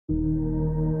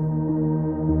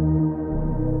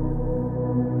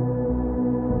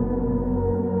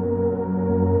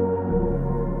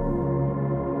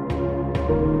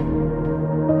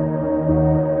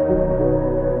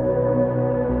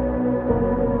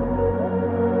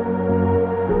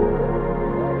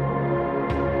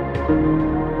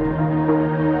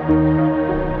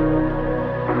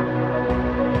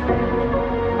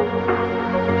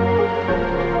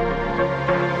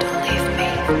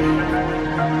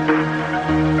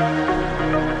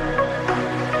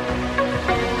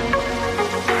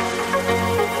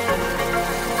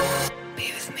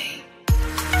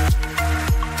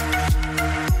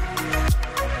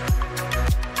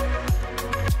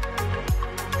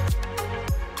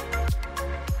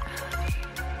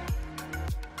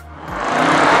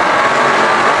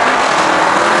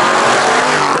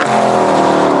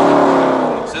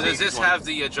have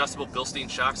the adjustable Bilstein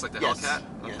shocks like the Hellcat?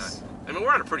 Okay. Yes. I mean,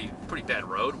 we're on a pretty bad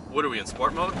road. What are we in,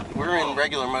 sport mode? We're in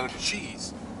regular mode.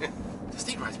 Jeez. This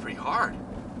thing rides pretty hard.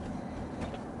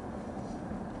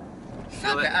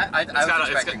 Not bad. I was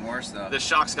expecting worse, though. The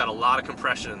shock's got a lot of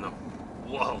compression in them.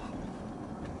 Whoa.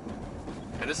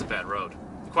 And this is a bad road.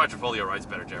 The Quadrifoglio rides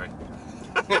better, Jerry.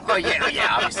 Oh, yeah,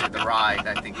 obviously the ride,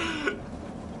 I think.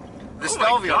 The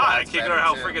Stelvio my God, I can't figure out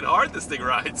how freaking hard this thing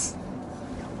rides.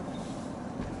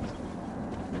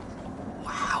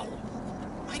 Wow.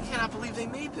 I cannot believe they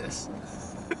made this.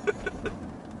 It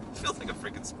feels like a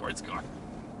freaking sports car.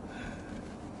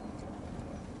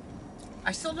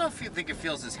 I still don't think it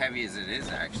feels as heavy as it is,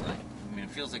 actually. I mean,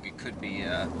 it feels like it could be,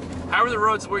 How are the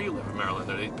roads where you live in Maryland?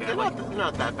 Are they bad? They're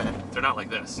not that bad. They're not like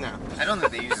this? No. I don't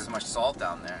think they use as much salt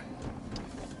down there.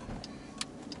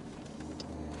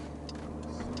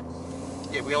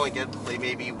 Yeah, we only get like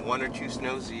maybe 1 or 2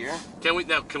 snows a year. Can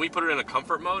we put it in a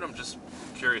comfort mode? I'm just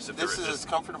curious if this is as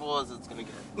comfortable as it's gonna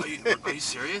get. Are you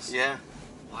serious? Yeah.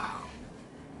 Wow.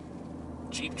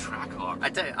 Jeep TrackHawk. I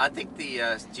tell you, I think the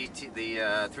GT, the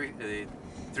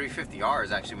 350R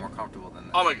is actually more comfortable than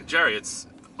that. Oh my God, Jerry, it's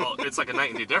like a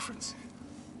night and day difference.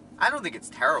 I don't think it's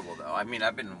terrible though. I mean,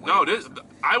 I've been. No, it is.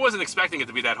 I wasn't expecting it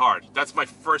to be that hard. That's my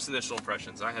first initial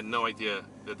impressions. I had no idea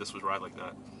that this would ride like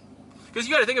that. Because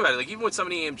you got to think about it. Like even with some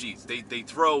of the AMGs, they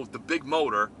throw the big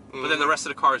motor, but then the rest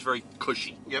of the car is very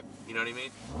cushy. Yep. You know what I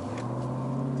mean?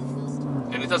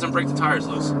 And it doesn't break the tires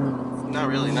loose. Not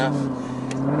really, no.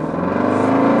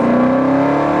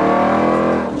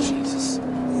 Jesus.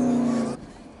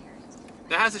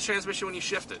 That has a transmission when you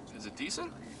shift it. Is it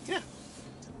decent? Yeah.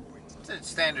 It's a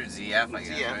standard ZF, I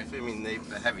guess. Yeah. Right? I mean,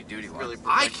 the heavy duty one. Really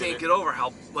I can't get over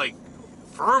how like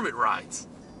firm it rides.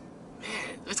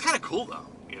 Man, it's kind of cool though.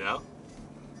 You know.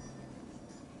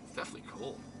 It's definitely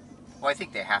cool. Well, I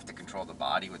think they have to control the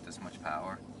body with this much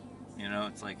power. You know,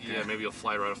 it's like yeah, maybe you'll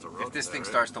fly right off the road. If this thing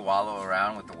starts to wallow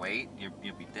around with the weight,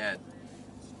 you'll be dead.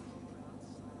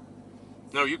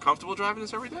 No, are you comfortable driving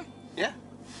this every day? Yeah.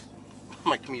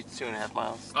 My commute's 2.5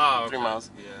 miles. Oh, 3 miles.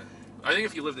 Yeah. I think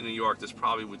if you lived in New York, this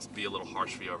probably would be a little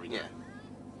harsh for you every day. Yeah.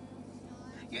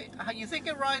 How you think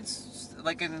it rides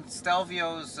like in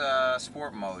Stelvio's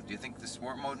sport mode? Do you think the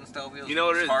sport mode in Stelvio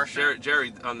is harsher?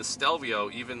 Jerry, on the Stelvio,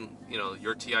 even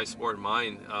your TI Sport and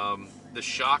mine, the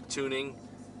shock tuning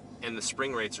and the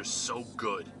spring rates are so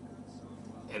good,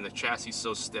 and the chassis is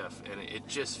so stiff, and it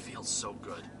just feels so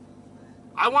good.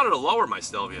 I wanted to lower my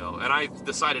Stelvio, and I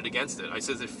decided against it. I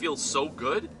said it feels so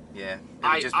good. Yeah.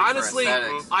 I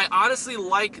honestly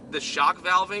like the shock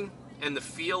valving and the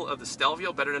feel of the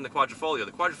Stelvio better than the Quadrifoglio.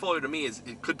 The Quadrifoglio to me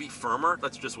it could be firmer.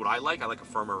 That's just what I like. I like a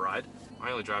firmer ride.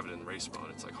 I only drive it in race mode.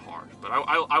 It's like hard. But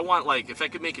I want like if I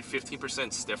could make it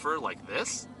 15% stiffer like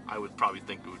this, I would probably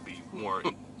think it would be more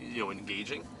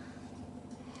engaging.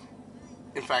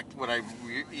 In fact, what I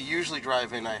usually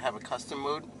drive in, I have a custom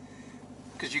mode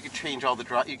because you could change all these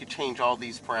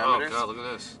parameters. Oh God, look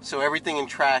at this. So everything in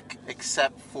track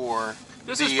except for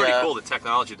this is pretty cool. The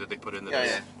technology that they put into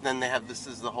this. Yeah. Then they have this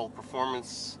is the whole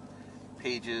performance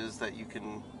pages that you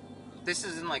can. This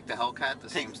isn't like the Hellcat,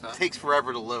 same stuff. Takes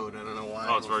forever to load. I don't know why.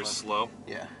 Oh, it's very slow.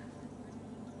 Yeah.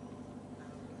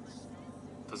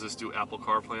 Does this do Apple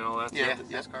CarPlay and all that? Yeah,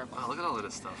 yes, CarPlay. Wow, look at all of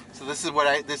this stuff. So this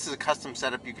is a custom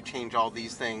setup. You could change all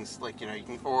these things, like you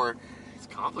can, or it's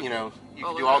complicated. You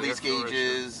can do all these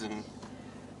gauges, and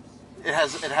it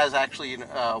has actually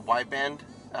a wideband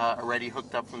already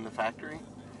hooked up from the factory.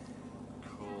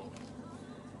 Cool.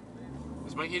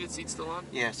 Is my heated seat still on?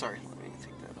 Yeah, sorry. Let me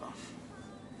take that off.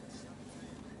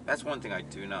 That's one thing I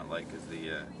do not like is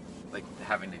the like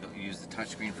having to use the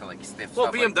touchscreen for like stiff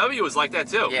stuff. Well, BMW like, was like that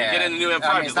too. Yeah. You get in a new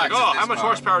M5, it's like, oh, how much car.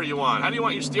 horsepower do you want? How do you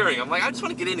want your steering? I'm like, I just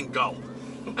want to get in and go.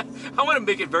 I want to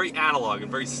make it very analog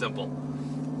and very simple.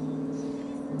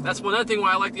 That's one other thing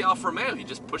why I like the Alfa Romeo. You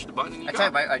just push the button and you go. I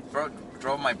tell you, I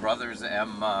drove my brother's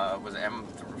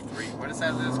M3. What is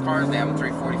that? This car, the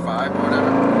M345 or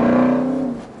whatever.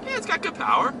 Yeah, it's got good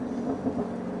power.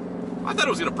 I thought it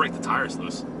was gonna break the tires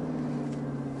loose.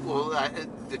 Well,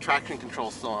 the traction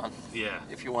control's still on. Yeah.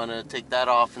 If you want to take that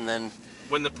off and then...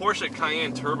 When the Porsche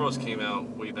Cayenne turbos came out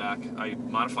way back, I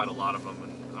modified a lot of them,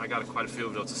 and I got quite a few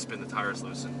of those to spin the tires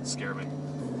loose and scare me.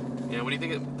 Yeah, what do you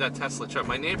think of that Tesla truck?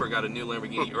 My neighbor got a new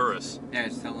Lamborghini Urus. Yeah,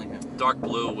 it's telling him. Dark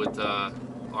blue with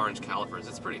orange calipers.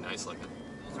 It's pretty nice looking.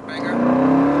 Is it bigger?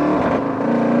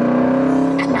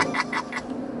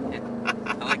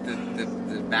 I like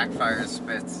the backfire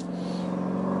spits.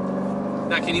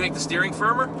 Now, can you make the steering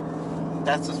firmer?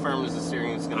 That's as firm as the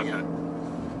steering is going to get.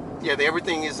 Yeah,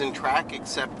 everything is in track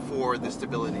except for the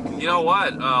stability control. You know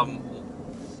what?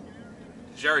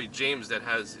 Jerry James that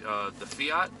has the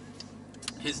Fiat,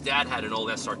 His dad had an old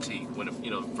SRT, when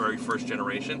very first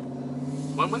generation.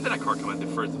 When did that car come out? The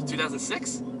first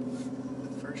 2006.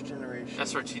 First generation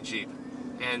SRT Jeep.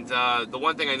 And the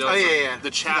one thing I know,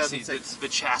 the chassis, the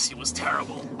chassis was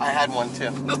terrible. I had one too.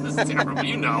 It was terrible,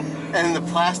 you know. And the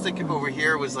plastic over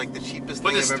here was like the cheapest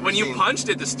thing I've ever when seen. you punched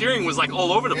it, the steering was like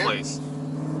all over the place.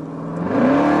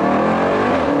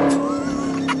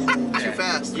 Too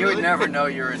fast. You would never know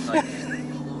you're in like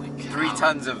 3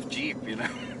 tons of Jeep, you know.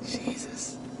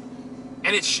 Jesus.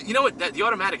 And it's, you know what, the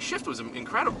automatic shift was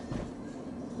incredible.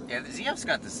 Yeah, the ZF's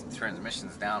got the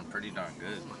transmissions down pretty darn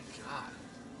good. Oh my God.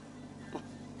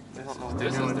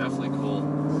 This is definitely cool.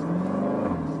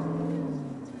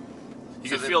 You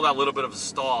can feel that little bit of a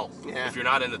stall if you're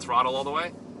not in the throttle all the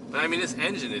way. But I mean, this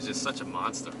engine is just such a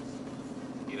monster.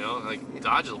 You know, like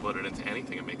Dodge will put it into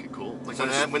anything and make it cool. Like so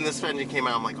when this engine came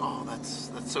out, I'm like, oh,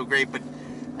 that's so great. But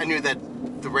I knew that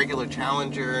the regular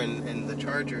Challenger and the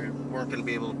Charger weren't going to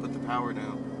be able to put the power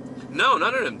down. No,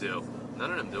 none of them do.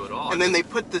 None of them do at all. And then they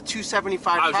put the 275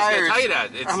 tires. I was just going to tell you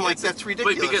that. I'm like, that's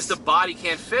ridiculous. But because the body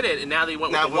can't fit it, and now they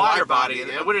went with the wider body.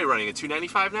 What are they running, a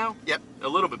 295 now? Yep. A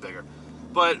little bit bigger.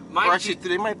 But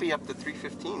they might be up to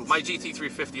 315s. My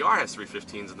GT350R has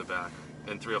 315s in the back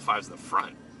and 305s in the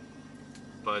front.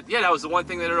 But yeah, that was the one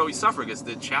thing that it always suffered, because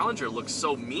the Challenger looks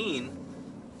so mean,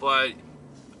 but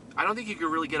I don't think you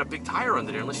could really get a big tire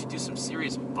under there unless you do some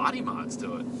serious body mods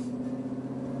to it.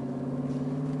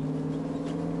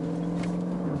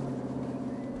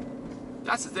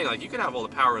 That's the thing, like, you could have all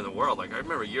the power in the world. Like, I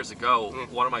remember years ago,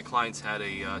 one of my clients had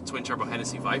a twin-turbo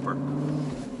Hennessy Viper,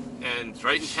 and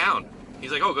right in town,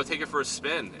 he's like, oh, go take it for a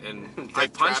spin, and I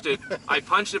punched it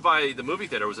by the movie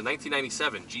theater. It was a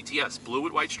 1997 GTS, blue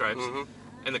with white stripes,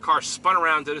 and the car spun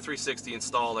around, did a 360,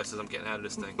 installed. I said, I'm getting out of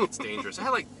this thing, it's dangerous. It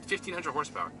had like 1,500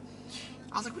 horsepower.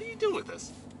 I was like, what are you doing with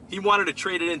this? He wanted to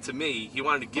trade it in to me. He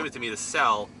wanted to give it to me to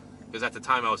sell, because at the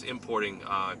time I was importing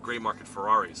gray market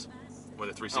Ferraris when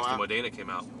the 360 Modena came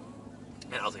out.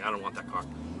 And I was like, I don't want that car.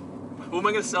 Who am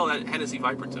I going to sell that Hennessy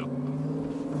Viper to? You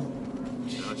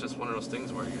know, it's just one of those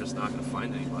things where you're just not going to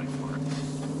find anybody for it.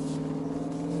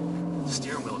 The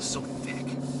steering wheel is so thick.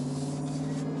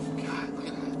 God, look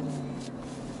at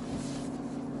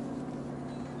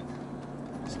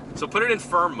that. So put it in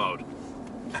firm mode.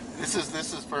 This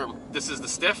is firm. This is the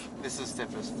stiff? This is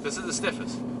stiffest. This is the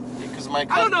stiffest. Because I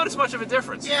don't notice much of a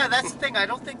difference. Yeah, that's the thing. I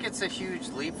don't think it's a huge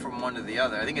leap from one to the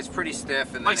other. I think it's pretty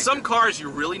stiff. And like some cars, you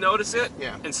really notice it.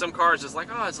 Yeah. And some cars, it's like,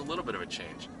 oh, it's a little bit of a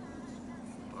change.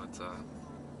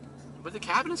 But the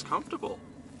cabin is comfortable.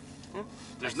 Yeah.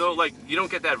 There's no, like, you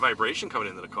don't get that vibration coming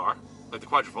into the car like the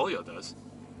Quadrifoglio does.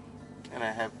 And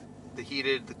I have the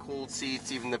heated, the cooled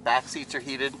seats. Even the back seats are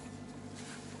heated.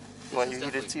 You want your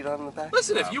heated seat on the back?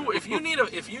 Listen, if you need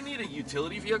a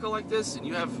utility vehicle like this, and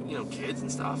you have kids and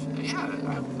stuff,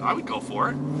 yeah, I would go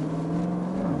for it.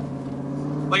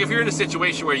 Like if you're in a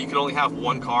situation where you could only have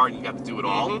one car and you got to do it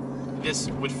all, this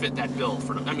would fit that bill.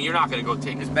 I mean, you're not going to go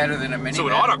take it. It's better than a minivan. So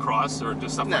an autocross or do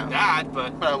something like that,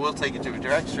 but I will take it to a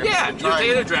drag strip. Yeah, you take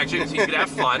it to a drag strip so you could have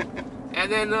fun,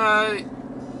 and then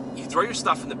you throw your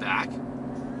stuff in the back,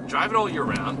 drive it all year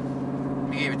round.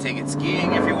 You can even take it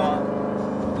skiing if you want.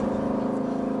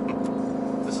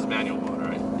 This is manual mode,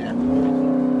 right? Yeah.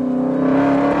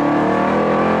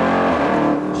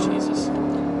 Jesus.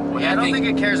 I don't think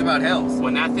it cares about hills.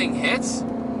 When that thing hits,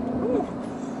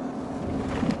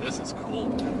 this is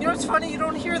cool. You know, it's funny, you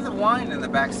don't hear the whine in the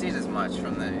back seat as much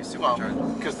from the supercharger.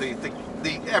 Well, because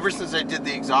ever since I did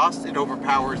the exhaust, it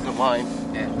overpowers the whine.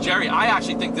 Yeah. Jerry, I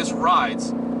actually think this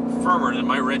rides firmer than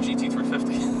my red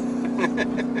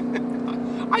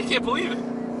GT350. I can't believe it.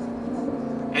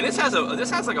 And this has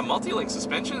like a multi-link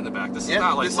suspension in the back. This is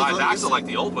not like live axle like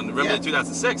the old one. Remember the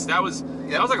 2006? That was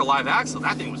like a live axle.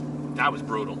 That thing was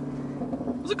brutal.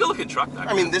 It was a good-looking truck back then.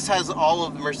 I mean, this has all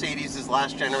of Mercedes'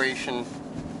 last generation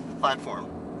platform.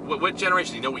 What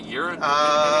generation? Do you know what year?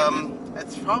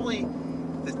 It's probably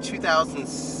the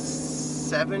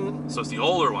 2007. So it's the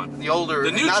older one. The older,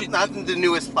 not the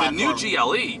newest platform. The new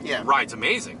GLE rides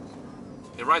amazing.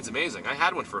 It rides amazing. I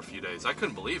had one for a few days. I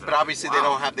couldn't believe it. But obviously they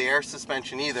don't have the air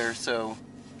suspension either, so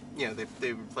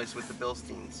they replaced with the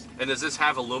Bilsteins. And does this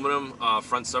have aluminum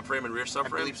front subframe and rear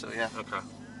subframe? I believe so, yeah. Okay.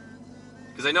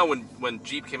 Because I know when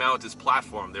Jeep came out with this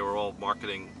platform, they were all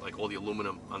marketing like all the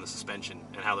aluminum on the suspension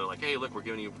and how they're like, hey, look, we're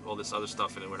giving you all this other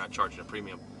stuff and we're not charging a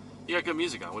premium. You got good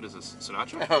music on. What is this?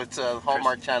 Sinatra? Oh, it's a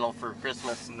Hallmark channel for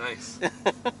Christmas. Nice.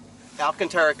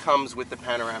 Alcantara comes with the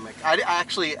panoramic.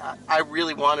 I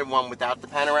really wanted one without the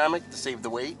panoramic to save the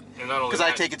weight. Because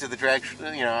I take it to the drag,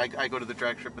 I go to the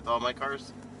drag strip with all my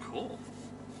cars. Cool.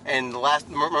 And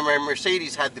my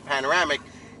Mercedes had the panoramic,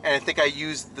 and I think I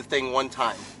used the thing one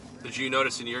time. Did you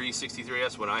notice in your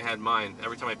E63S when I had mine,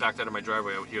 every time I backed out of my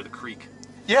driveway, I would hear the creak?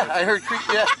 Yeah, I heard creak,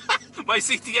 yeah. My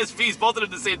CTS-Vs both did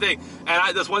the same thing.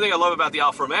 And that's one thing I love about the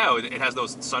Alfa Romeo. It has no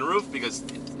sunroof because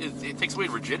it takes away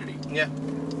rigidity. Yeah.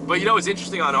 But you know what's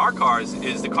interesting on our cars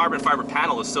is the carbon fiber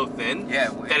panel is so thin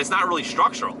that it's not really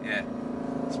structural. Yeah.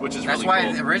 Which is That's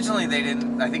really why originally they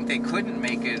didn't, I think they couldn't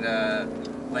make it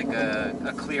like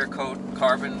a clear coat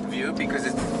carbon view because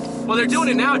it's... Well, they're doing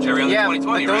it now, Jerry, on the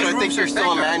 2020, but right? I think they're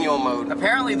still in manual mode.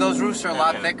 Apparently those roofs are a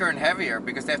lot thicker and heavier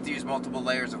because they have to use multiple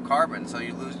layers of carbon, so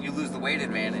you lose the weight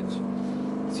advantage.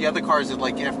 It's the other cars that,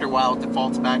 like, after a while, it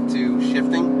defaults back to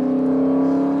shifting.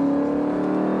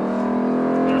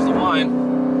 There's the line.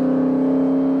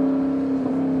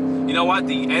 You know what?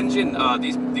 The engine,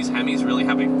 these Hemis really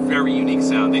have a very unique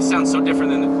sound. They sound so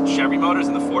different than the Chevy motors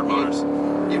and the Ford motors.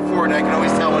 In Ford, I can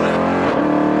always tell when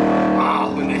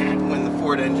the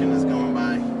Ford engine is going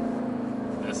by.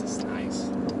 This is nice.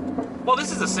 Well,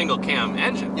 this is a single cam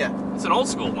engine. Yeah. It's an old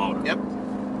school motor. Yep.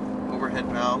 Overhead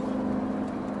valve.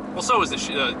 Well, so is the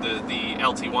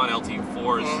LT1,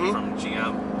 LT4s from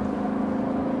GM.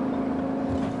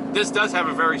 This does have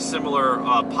a very similar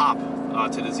pop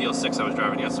to the Z06 I was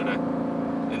driving yesterday,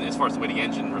 and as far as the way the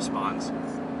engine responds.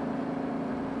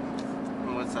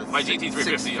 What's that? My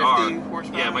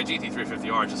GT350R. Yeah, my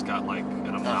GT350R just got like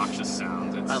an obnoxious sound.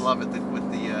 I love it with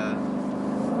the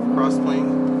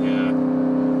crossplane. Yeah.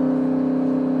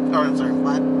 Oh, I'm sorry,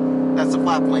 flat. That's the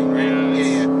flat plane, right?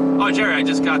 Yeah. Oh, Jerry, I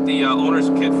just got the owner's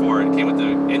kit for it. It came with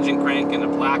the engine crank and the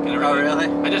plaque and everything. Oh, really?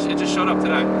 It just showed up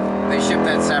today. They shipped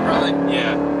that separately?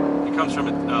 Yeah. It comes from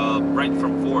right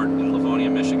from Ford in Livonia,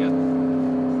 Michigan.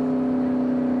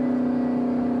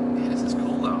 Yeah, this is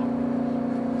cool though.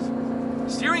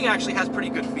 Steering actually has pretty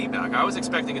good feedback. I was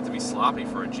expecting it to be sloppy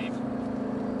for a Jeep.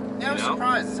 Yeah, I was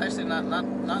surprised. It's actually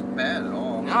not bad at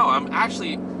all. No, I'm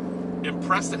actually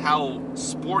impressed at how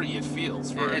sporty it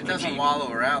feels for it doesn't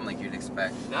wallow around like you'd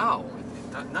expect. No,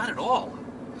 not at all.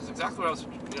 That's exactly what I was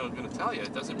going to tell you.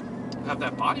 It doesn't have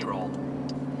that body roll.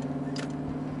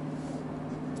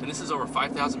 And this is over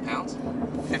 5,000 pounds?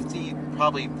 50,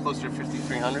 probably closer to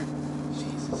 5,300.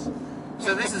 Jesus.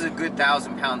 So this is a good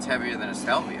 1,000 pounds heavier than a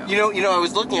Stelvio. You know, I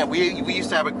was looking at, we used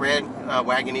to have a Grand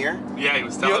Wagoneer. Yeah, he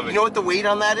was telling me. You know what the weight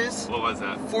on that is? What was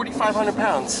that? 4,500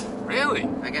 pounds. Really?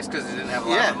 I guess because it didn't have a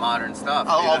lot of modern stuff.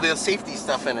 All the safety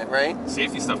stuff in it, right?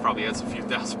 Safety stuff probably adds a few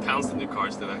thousand pounds to new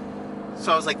cars today.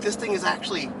 So I was like, this thing is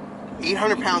actually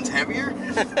 800 pounds heavier?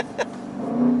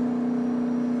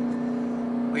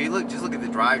 Well, just look at the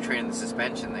drivetrain and the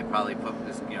suspension. They probably put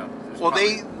this, Well,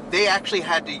 they actually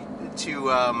had to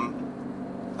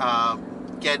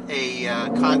get a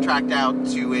contract out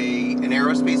to an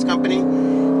aerospace company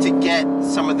to get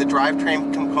some of the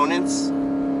drivetrain components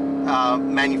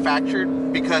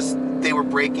manufactured because they were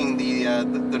breaking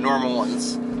the normal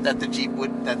ones that the Jeep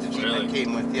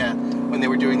came with. Yeah, when they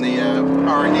were doing the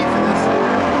R&D for this.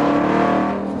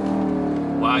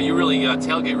 Wow, you really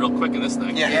tailgate real quick in this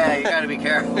thing. Yeah, you gotta be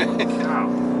careful. Wow.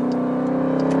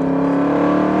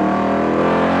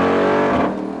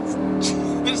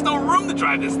 There's no room to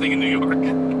drive this thing in New York.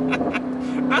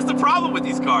 That's the problem with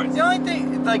these cars. The only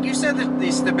thing, like you said, that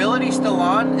the stability's still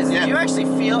on. Do you actually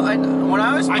feel? When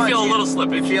I was punching, I feel a little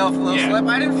slippage. You feel a little slip?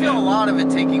 I didn't feel a lot of it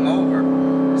taking over.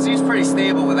 It seems pretty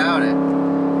stable without it.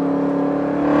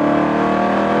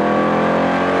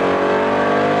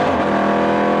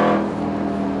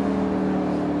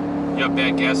 You got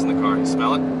bad gas in the car. You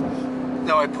smell it?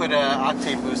 No, I put an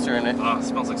octane booster in it. Oh, it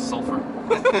smells like sulfur.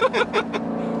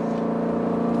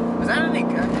 Is that any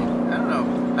good? I don't know.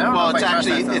 I don't know if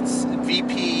it's it's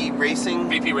VP Racing.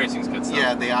 VP Racing's good stuff.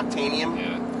 Yeah, the Octanium.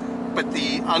 Yeah. But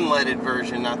the unleaded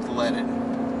version, not the leaded.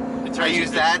 I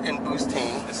use that and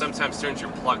Boostane. It sometimes turns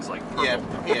your plugs like purple.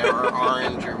 Yeah, or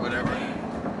orange or whatever.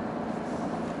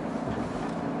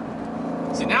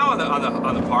 See, now on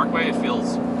the Parkway, it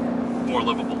feels more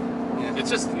livable. Yeah. It's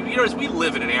just, we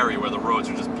live in an area where the roads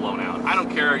are just blown out. I don't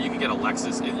care. You can get a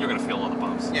Lexus, you're going to feel all the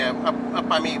bumps. Yeah, up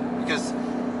by me, because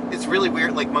it's really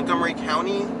weird. Like Montgomery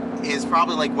County is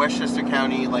probably like Westchester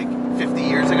County like 50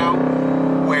 years ago,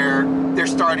 where they're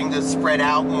starting to spread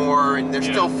out more, and there's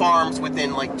still farms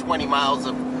within like 20 miles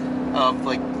of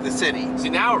like the city. See,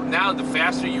 now the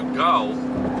faster you go,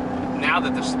 now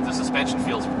that the suspension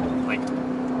feels like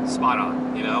spot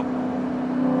on, you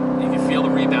can feel the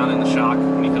rebound and the shock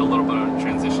when you hit a little bit of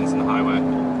transitions in the highway.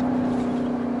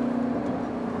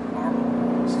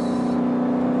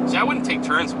 See, I wouldn't take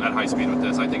turns at high speed with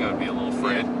this. I think I would be a little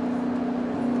afraid.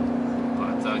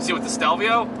 But you see, with the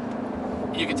Stelvio,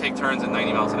 you can take turns at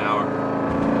 90 miles an hour.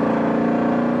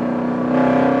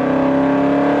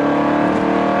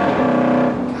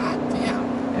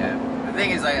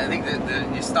 thing is, I think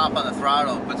that you stop on the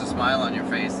throttle, it puts a smile on your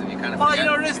face, and you kind of Well, forget. you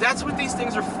know what it is? That's what these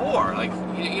things are for. Like,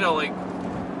 you know, like,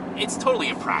 it's totally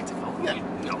impractical. Yeah.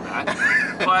 You know that.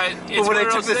 But it's when I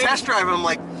took the things, test drive, I'm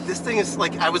like, this thing is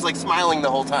like, I was like smiling the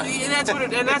whole time. And that's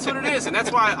what it is. And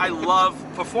that's why I love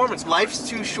performance cars. Life's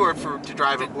too short to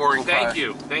drive a boring car.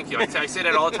 Thank you. I say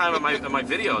that all the time in my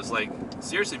videos. Like,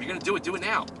 seriously, if you're gonna do it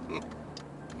now.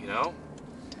 You know.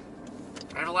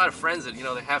 I have a lot of friends that, you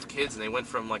know, they have kids and they went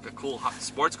from like a cool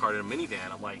sports car to a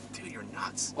minivan. I'm like, dude, you're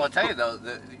nuts. Well, I'll tell you though,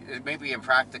 it may be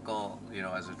impractical, you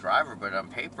know, as a driver, but on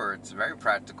paper, it's very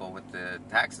practical with the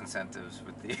tax incentives.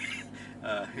 With the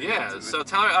yeah. So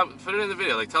tell me, put it in the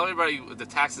video. Like, tell everybody the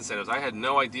tax incentives. I had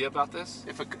no idea about this.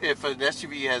 If an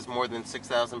SUV has more than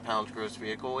 6,000 pounds gross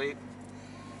vehicle weight,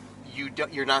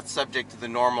 you're not subject to the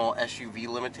normal SUV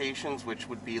limitations, which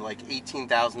would be like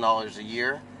 $18,000 a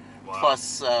year. Wow.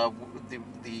 Plus I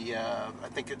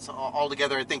think it's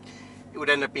altogether. I think it would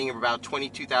end up being about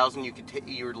 22,000.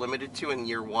 You're limited to in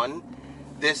year one.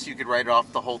 This you could write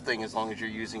off the whole thing as long as you're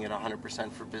using it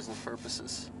 100% for business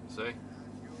purposes. See,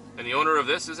 and the owner of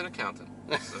this is an accountant,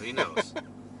 so he knows.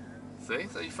 See,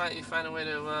 so you find a way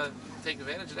to take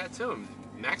advantage of that too and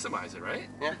maximize it, right?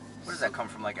 Yeah. Where does that come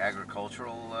from? Like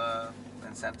agricultural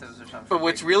incentives or something? But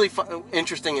what's really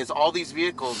interesting is all these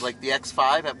vehicles, like the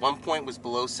X5 at one point was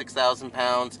below 6,000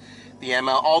 pounds. The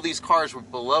ML, all these cars were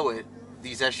below it,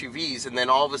 these SUVs, and then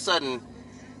all of a sudden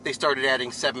they started adding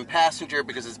 7-passenger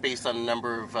because it's based on a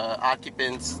number of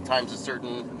occupants times a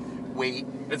certain weight.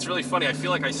 It's really funny. I feel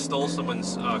like I stole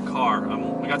someone's car.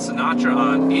 We got Sinatra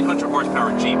on 800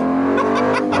 horsepower Jeep.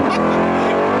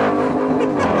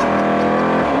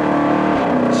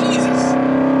 Jesus.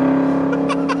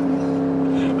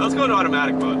 Let's go into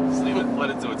automatic mode. Just leave it, let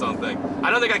it do its own thing.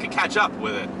 I don't think I could catch up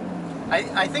with it.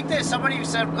 I think there's somebody who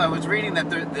said, I was reading that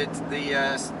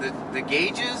the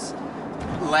gauges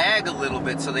lag a little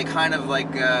bit, so they kind of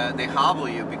like they hobble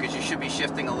you because you should be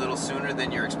shifting a little sooner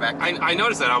than you're expecting. I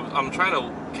noticed that. I'm trying to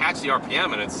catch the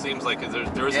RPM, and it seems like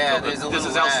there is yeah, a delay. This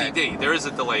is lag. LCD. There is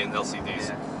a delay in LCDs.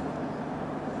 Yeah.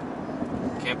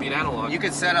 Can't beat analog. You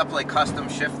could set up like custom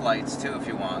shift lights too if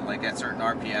you want, like at certain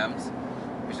RPMs,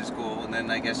 which is cool. And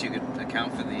then I guess you could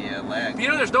account for the lag. But you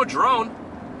know, there's no drone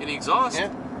in the exhaust.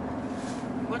 Yeah.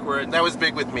 Look, that was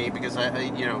big with me because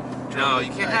you know. No,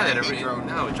 you can't have that.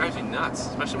 No, it drives me nuts,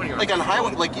 especially when you're like on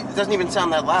highway. Like it doesn't even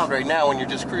sound that loud right now when you're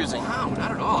just cruising. No,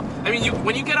 not at all. I mean,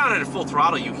 when you get on it at full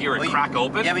throttle, you hear it crack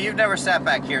open. Yeah, but you've never sat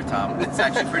back here, Tom. It's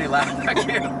actually pretty loud back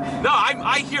here. No,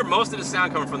 I hear most of the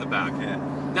sound coming from the back. Yeah.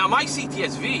 Now my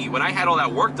CTSV, when I had all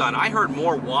that work done, I heard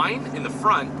more whine in the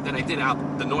front than I did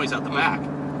the noise out the back.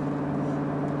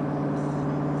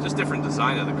 Just different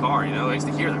design of the car, you know. I used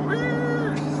to hear that.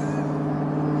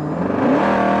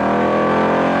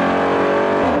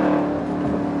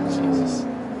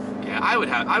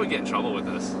 I would get in trouble with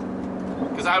this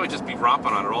because I would just be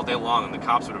romping on it all day long, and the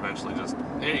cops would eventually just,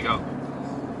 there you go.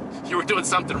 You were doing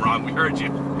something wrong. We heard you.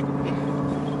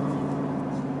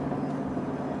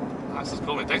 Oh, this is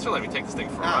cool, man. Thanks for letting me take this thing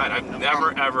for a ride. I've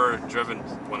never ever driven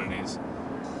one of these.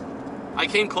 I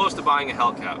came close to buying a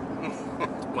Hellcat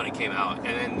when it came out, and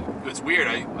then it's weird.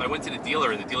 I went to the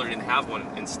dealer, and the dealer didn't have one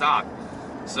in stock.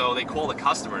 So they called the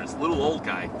customer. This little old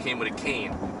guy came with a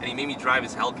cane, and he made me drive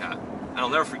his Hellcat. And I'll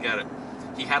never forget it.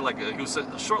 He had he was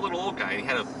a short little old guy, and he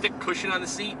had a thick cushion on the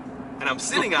seat, and I'm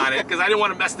sitting on it because I didn't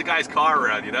want to mess the guy's car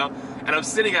around, you know? And I'm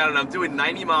sitting on it, and I'm doing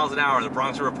 90 miles an hour on the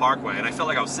Bronx River Parkway, and I felt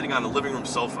like I was sitting on the living room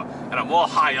sofa, and I'm all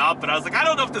high up, and I was like, I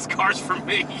don't know if this car's for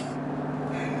me.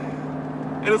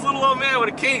 And this little old man with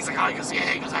a cane, he's like, oh, he goes,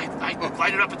 yeah, he goes, I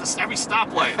light it up at every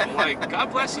stoplight. I'm like, God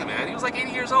bless you, man. He was like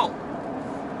 80 years old.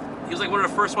 He was like one of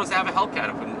the first ones to have a Hellcat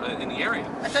up in the area.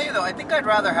 I tell you though, I think I'd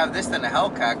rather have this than a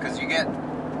Hellcat because you get...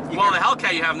 Well, the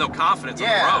Hellcat, you have no confidence on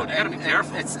the road. You gotta be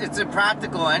careful. It's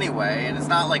impractical anyway, and it's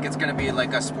not like it's gonna be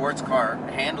like a sports car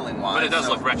handling-wise. But it does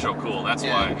look retro cool. That's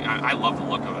why I love the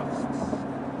look of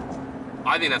it.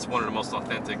 I think that's one of the most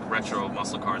authentic retro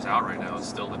muscle cars out right now. It's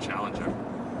still the Challenger.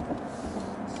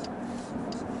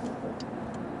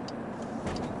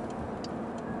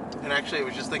 And actually, I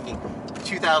was just thinking,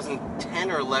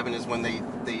 2010 or 11 is when they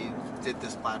did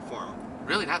this platform.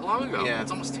 Really, that long ago? Yeah.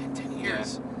 It's almost 10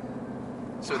 years. Yeah.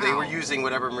 So they were using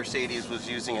whatever Mercedes was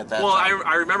using at that time. Well,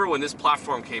 I remember when this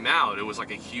platform came out, it was like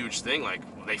a huge thing. Like,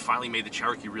 they finally made the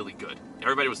Cherokee really good.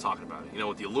 Everybody was talking about it, you know,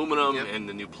 with the aluminum and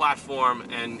the new platform.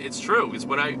 And it's true. It's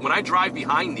when I drive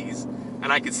behind these,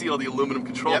 and I can see all the aluminum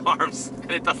control arms,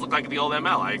 and it does look like the old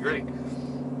ML. I agree.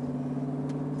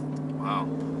 Wow.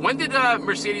 When did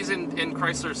Mercedes and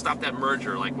Chrysler stop that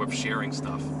merger, like with sharing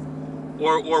stuff?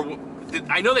 Or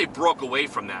I know they broke away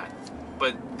from that,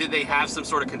 but did they have some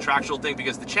sort of contractual thing?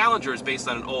 Because the Challenger is based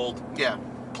on an old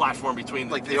platform between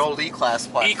like the old E-Class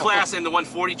platform. E-Class and the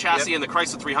 140 chassis and the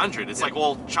Chrysler 300. It's like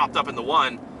all chopped up into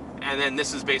one, and then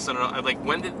this is based on like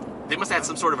when did they must have had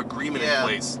some sort of agreement in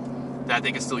place that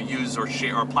they can still use or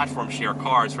share or platform share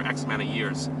cars for X amount of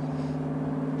years.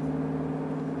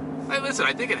 Hey, listen,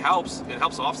 I think it helps. It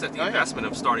helps offset the investment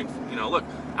of starting. You know, look,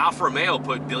 Alfa Romeo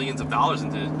put billions of dollars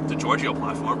into the Giorgio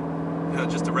platform, you know,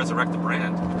 just to resurrect the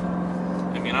brand.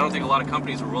 I mean, I don't think a lot of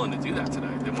companies are willing to do that today.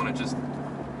 They want to just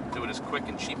do it as quick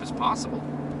and cheap as possible.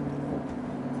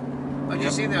 But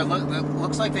you see there,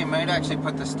 looks like they might actually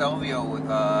put the Stelvio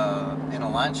in a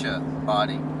Lancia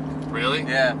body. Really?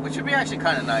 Yeah, which would be actually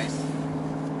kind of nice.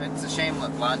 It's a shame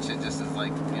that Lancia just is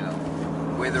like, you know,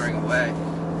 withering away.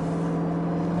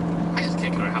 I just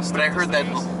can't get over how But I heard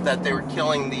that they were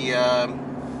killing the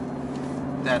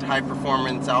that high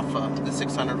performance Alpha, the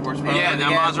 600 horsepower. Yeah, now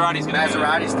Maserati's gonna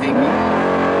Maserati's taking it.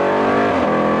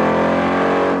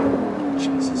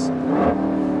 Jesus.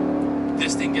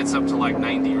 This thing gets up to like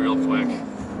 90 real quick.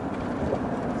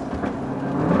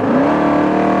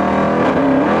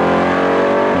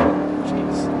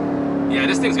 Jeez. Yeah,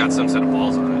 this thing's got some set of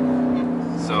balls on it.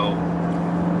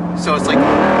 So it's like.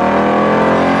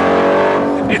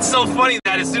 It's so funny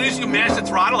that as soon as you mash the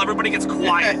throttle, everybody gets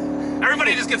quiet.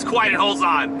 Everybody just gets quiet and holds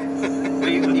on. Well,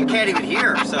 you can't even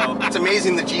hear, so. It's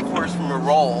amazing the G-force from a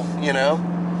roll, you know?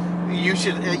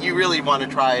 You really want to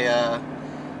try,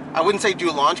 I wouldn't say do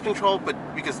launch control, but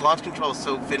because launch control is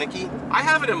so finicky. I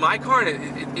have it in my car,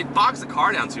 and it bogs the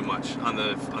car down too much on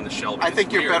the Shelby. I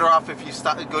think you're better off if you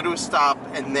go to a stop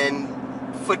and then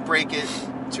foot brake it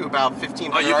to about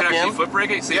 1500 RPM. Oh, you can actually foot brake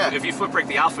it? See, if you foot brake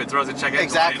the Alpha, it throws a check engine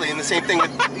Exactly, light. and the same thing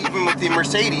with even with the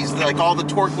Mercedes, like all the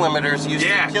torque limiters used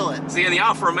to kill it. See, in the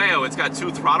Alfa Romeo, it's got two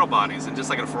throttle bodies, and just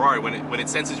like in a Ferrari, when it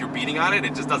senses you're beating on it,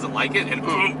 it just doesn't like it, and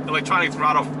boom, electronic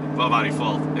throttle body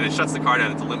fault, and it shuts the car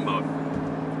down into limp mode.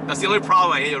 That's the only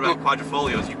problem I hate about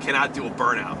Quadrifoglio is you cannot do a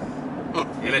burnout.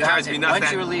 And it drives me nuts.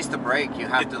 Once you release the brake, you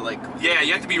have to like. Yeah,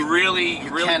 you have to be really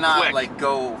quick. You cannot like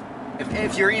go.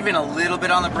 If you're even a little bit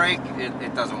on the brake,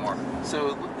 it doesn't work.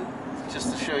 So,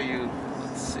 just to show you,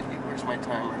 let's see, where's my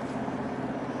timer?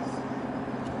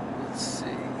 Let's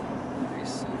see,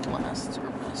 recent, last, or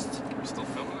best. We're still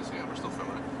filming this, yeah, we're still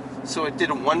filming it. So it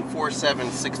did a 147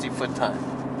 60-foot time.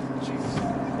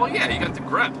 Jeez. Well, yeah, you got the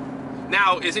grip.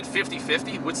 Now, is it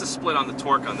 50-50? What's the split on the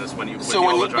torque on this when you're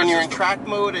in track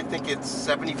mode, I think it's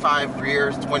 75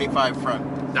 rear, 25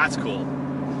 front. That's cool.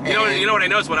 You know what I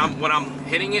notice when I'm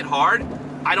hitting it hard,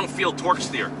 I don't feel torque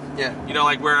steer. Yeah. You know,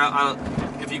 like where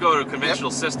if you go to a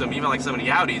conventional system, even like some of the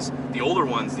Audis, the older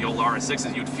ones, the old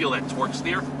RS6s, you'd feel that torque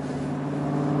steer.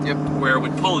 Yep. Where it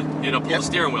would pull the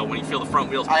steering wheel when you feel the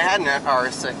front wheels. I had an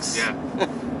RS6. Yeah.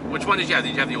 Which one did you have?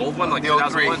 Did you have the old one, like the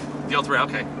 2001? The 03.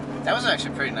 Okay. That was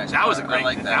actually pretty nice. That was a great. I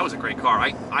like that. That was a great car.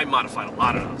 I modified a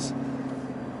lot of those.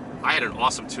 I had an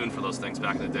awesome tune for those things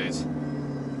back in the days.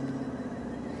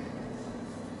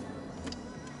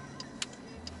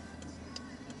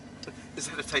 Is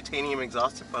that a titanium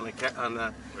exhaust tip on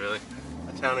really?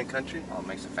 A Town and Country? Oh, it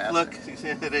makes it faster. Look,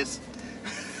 it is.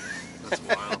 That's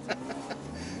wild.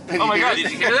 Oh my God!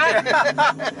 Did you hear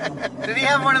that? Did he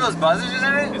have one of those buzzers in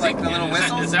it? Is like the little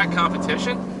whistles? Is that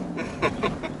competition?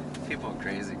 People are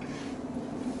crazy.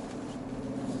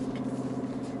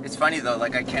 It's funny though.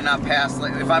 Like I cannot pass.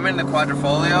 Like if I'm in the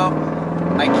Quadrifoglio,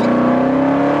 I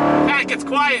can't. Pat gets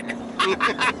quiet.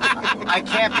 I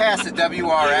can't pass the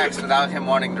WRX without him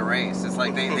wanting to race. It's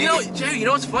like they Jerry, you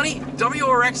know what's funny?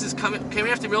 WRX is coming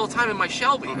after me all the time in my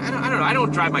Shelby. I don't know. I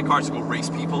don't drive my cars to go race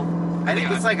people. I think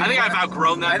I've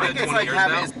outgrown that by 20 years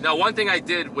now. Now, one thing I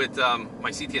did with my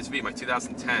CTSV, my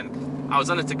 2010, I was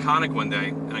on a Taconic one day,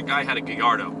 and a guy had a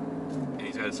Gallardo, and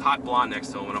he's got his hot blonde next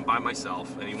to him, and I'm by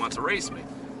myself, and he wants to race me.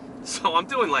 So I'm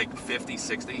doing like 50,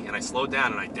 60, and I slowed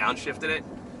down, and I downshifted it,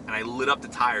 and I lit up the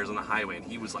tires on the highway, and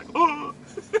he was like, oh!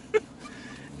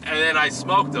 And then I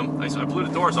smoked him. I blew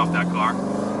the doors off that car.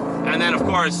 And then, of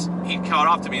course, he caught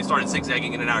up to me and started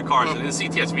zigzagging in and out of cars. And in the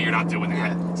CTSV, you're not doing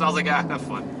that. So I was like, have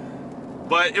fun.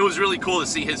 But it was really cool to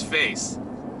see his face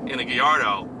in a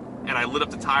Gallardo, and I lit up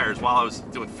the tires while I was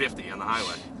doing 50 on the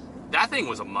highway. That thing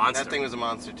was a monster. That thing was a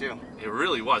monster, too. It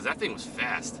really was. That thing was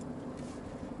fast.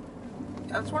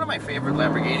 That's one of my favorite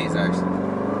Lamborghinis, actually.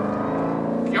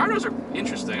 Gallardos are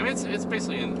interesting. I mean, it's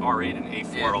basically an R8 and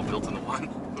A4 all built into one.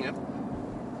 Yep.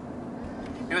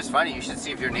 It was funny. You should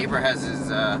see if your neighbor has his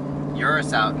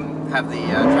Urus out and have the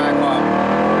TrackHawk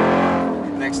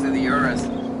next to the Urus.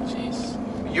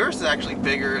 Urus is actually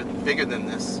bigger than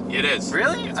this. It is.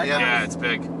 Really? Yeah, it's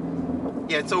big.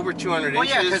 Yeah, it's over 200 Well,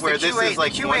 yeah, inches, 'cause where the this is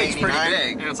like Q8 's pretty 189.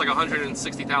 big. And it's like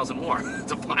 160,000 more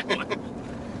to buy one.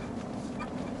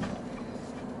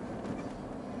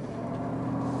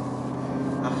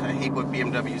 I hate what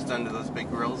BMW's done to those big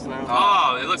grills now.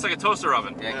 Oh, it looks like a toaster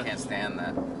oven. Yeah, I can't stand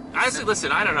that. Honestly,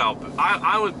 listen, I don't know.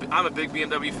 I'm a big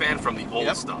BMW fan from the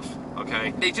old stuff.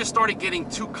 Okay, they just started getting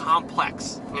too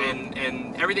complex,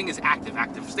 and everything is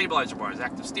active stabilizer bars,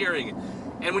 active steering,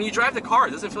 and when you drive the car,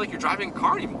 it doesn't feel like you're driving a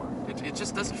car anymore. It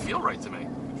just doesn't feel right to me.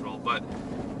 Control, but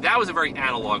that was a very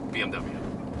analog BMW.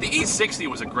 The E60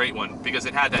 was a great one because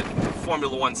it had that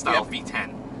Formula One style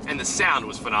V10, and the sound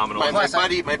was phenomenal.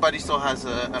 My buddy still has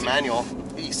a manual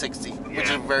E60, which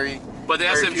is very. But the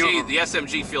very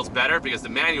SMG feels better because the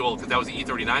manual, because that was the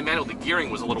E39 manual, the gearing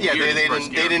was a little weird. Yeah,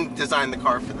 they didn't design the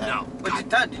car for that. No. But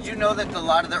did you know that a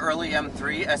lot of the early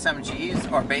M3 SMGs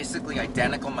are basically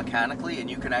identical mechanically, and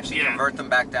you can actually convert them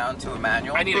back down to a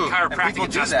manual? I need a chiropractic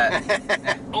adjustment. Do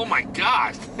that. Oh my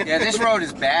god. Yeah, this road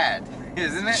is bad,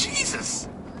 isn't it? Jesus.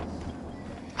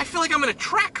 I feel like I'm in a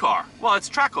track car. Well, it's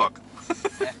TrackHawk.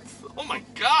 Oh my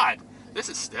god. This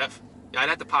is stiff. Yeah, I'd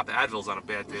have to pop Advils on a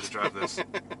bad day to drive this.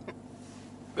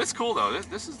 It's cool though.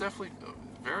 This is definitely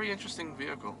a very interesting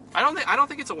vehicle. I don't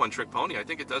think it's a one-trick pony. I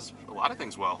think it does a lot of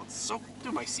things well. It's so,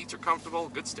 dude, my seats are comfortable,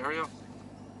 good stereo.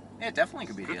 Yeah, it definitely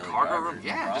could be good daily cargo driver, room. no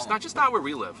Yeah, problem. just not where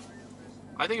we live.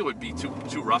 I think it would be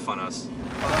too rough on us.